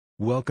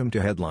Welcome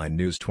to Headline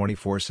News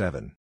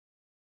 24/7.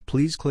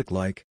 Please click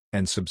like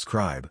and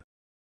subscribe.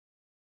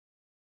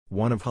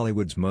 One of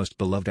Hollywood's most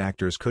beloved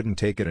actors couldn't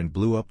take it and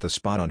blew up the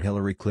spot on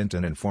Hillary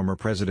Clinton and former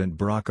President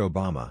Barack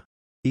Obama.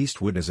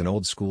 Eastwood is an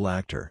old-school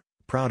actor,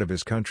 proud of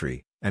his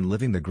country, and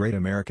living the great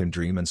American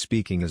dream and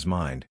speaking his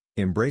mind,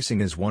 embracing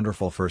his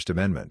wonderful First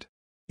Amendment.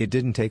 It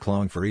didn't take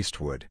long for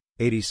Eastwood,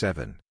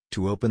 87,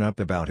 to open up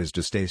about his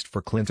distaste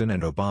for Clinton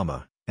and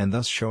Obama, and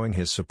thus showing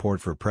his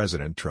support for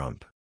President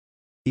Trump.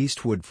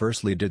 Eastwood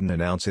firstly didn't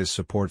announce his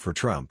support for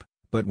Trump,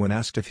 but when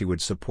asked if he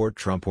would support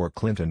Trump or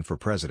Clinton for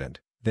president,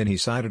 then he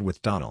sided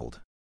with Donald.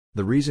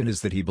 The reason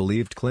is that he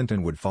believed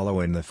Clinton would follow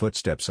in the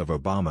footsteps of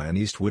Obama, and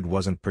Eastwood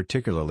wasn't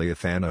particularly a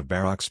fan of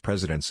Barack's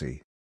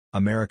presidency.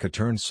 America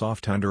turned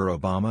soft under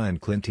Obama,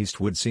 and Clint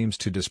Eastwood seems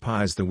to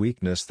despise the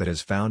weakness that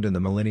is found in the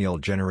millennial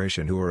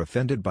generation, who are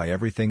offended by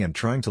everything and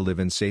trying to live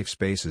in safe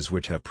spaces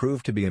which have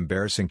proved to be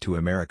embarrassing to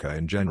America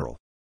in general.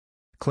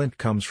 Clint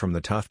comes from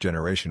the tough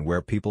generation where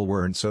people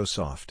weren't so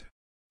soft.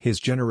 His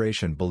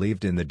generation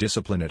believed in the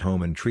discipline at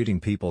home and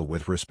treating people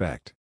with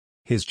respect.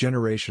 His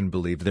generation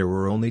believed there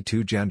were only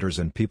two genders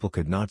and people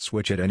could not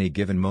switch at any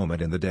given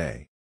moment in the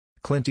day.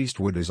 Clint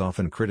Eastwood is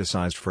often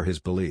criticized for his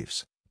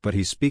beliefs, but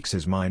he speaks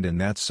his mind, and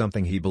that's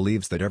something he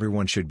believes that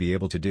everyone should be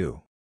able to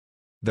do.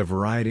 The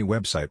Variety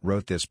website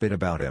wrote this bit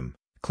about him.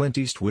 Clint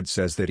Eastwood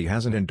says that he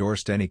hasn't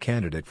endorsed any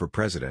candidate for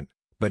president,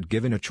 but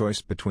given a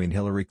choice between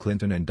Hillary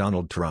Clinton and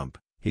Donald Trump,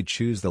 he'd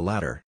choose the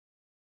latter.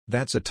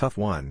 That's a tough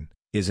one,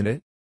 isn't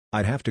it?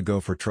 I'd have to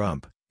go for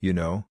Trump,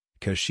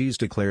 'cause she's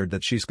declared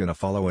that she's gonna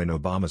follow in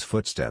Obama's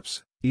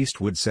footsteps,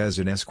 Eastwood says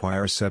in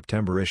Esquire's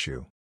September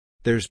issue.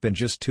 There's been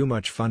just too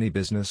much funny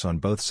business on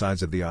both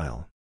sides of the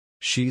aisle.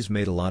 She's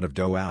made a lot of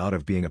dough out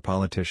of being a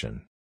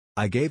politician.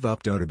 I gave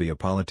up dough to be a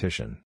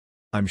politician.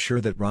 I'm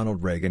sure that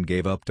Ronald Reagan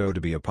gave up dough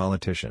to be a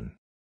politician.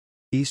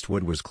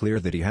 Eastwood was clear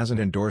that he hasn't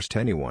endorsed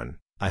anyone.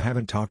 I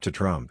haven't talked to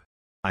Trump.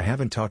 I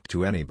haven't talked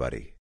to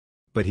anybody.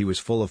 But he was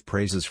full of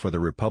praises for the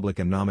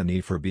Republican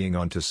nominee for being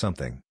onto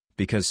something,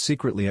 because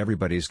secretly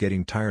everybody's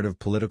getting tired of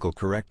political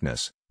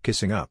correctness,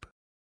 kissing up.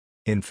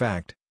 In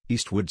fact,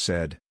 Eastwood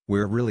said,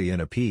 "We're really in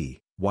a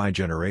PY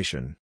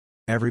generation.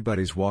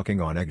 Everybody's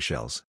walking on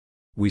eggshells.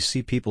 We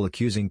see people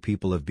accusing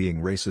people of being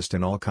racist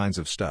and all kinds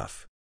of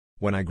stuff.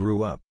 When I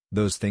grew up,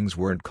 those things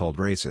weren't called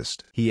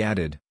racist." He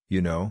added,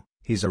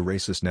 "He's a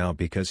racist now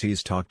because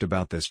he's talked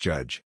about this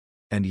judge.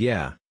 And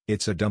yeah,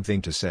 it's a dumb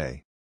thing to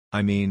say.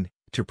 I mean,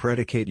 to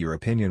predicate your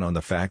opinion on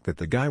the fact that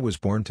the guy was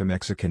born to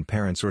Mexican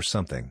parents or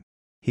something.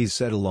 He's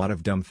said a lot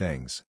of dumb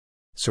things.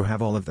 So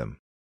have all of them.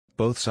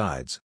 Both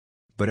sides.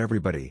 But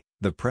everybody,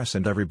 the press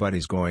and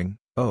everybody's going,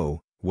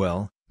 oh,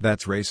 well,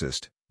 that's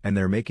racist, and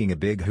they're making a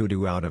big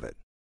hoodoo out of it.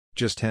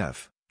 Just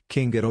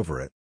get over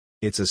it.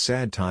 It's a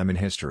sad time in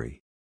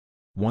history."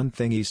 One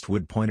thing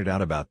Eastwood pointed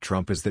out about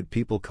Trump is that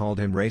people called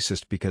him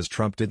racist because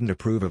Trump didn't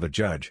approve of a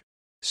judge.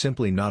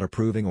 Simply not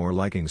approving or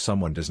liking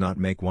someone does not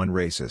make one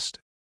racist.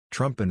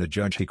 Trump and the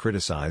judge he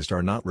criticized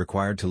are not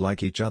required to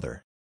like each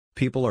other.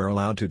 People are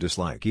allowed to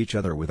dislike each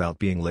other without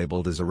being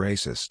labeled as a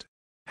racist.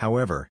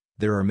 However,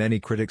 there are many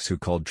critics who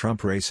called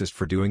Trump racist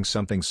for doing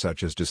something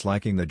such as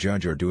disliking the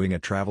judge or doing a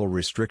travel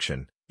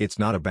restriction, it's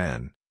not a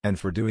ban, and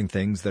for doing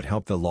things that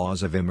help the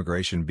laws of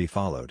immigration be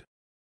followed.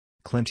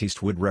 Clint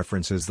Eastwood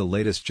references the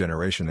latest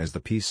generation as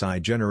the PSI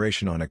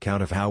generation on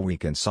account of how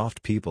weak and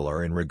soft people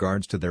are in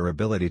regards to their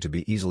ability to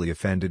be easily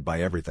offended by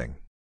everything.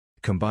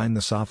 Combine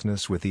the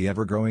softness with the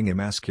ever-growing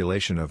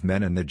emasculation of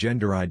men and the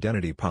gender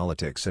identity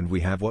politics, and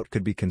we have what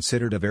could be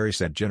considered a very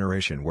sad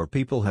generation where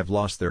people have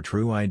lost their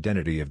true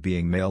identity of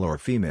being male or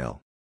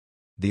female.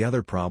 The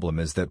other problem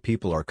is that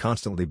people are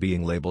constantly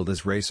being labeled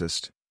as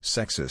racist,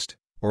 sexist,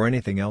 or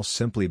anything else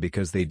simply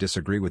because they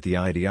disagree with the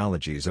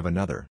ideologies of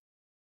another.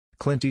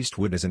 Clint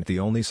Eastwood isn't the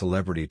only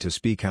celebrity to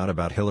speak out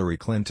about Hillary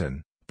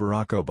Clinton,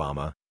 Barack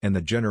Obama, and the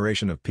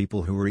generation of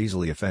people who are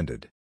easily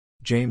offended.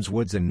 James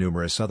Woods and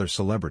numerous other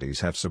celebrities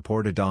have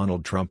supported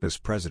Donald Trump as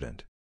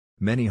president.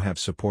 Many have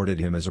supported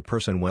him as a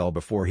person well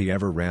before he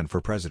ever ran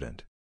for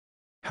president.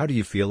 How do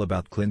you feel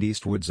about Clint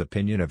Eastwood's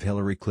opinion of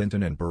Hillary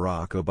Clinton and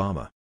Barack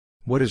Obama?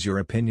 What is your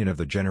opinion of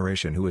the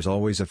generation who is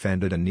always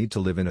offended and need to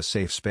live in a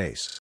safe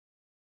space?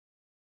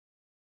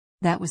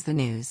 That was the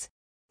news.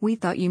 We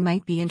thought you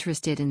might be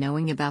interested in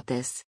knowing about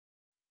this.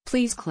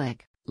 Please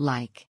click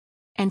like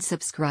and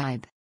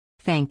subscribe.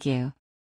 Thank you.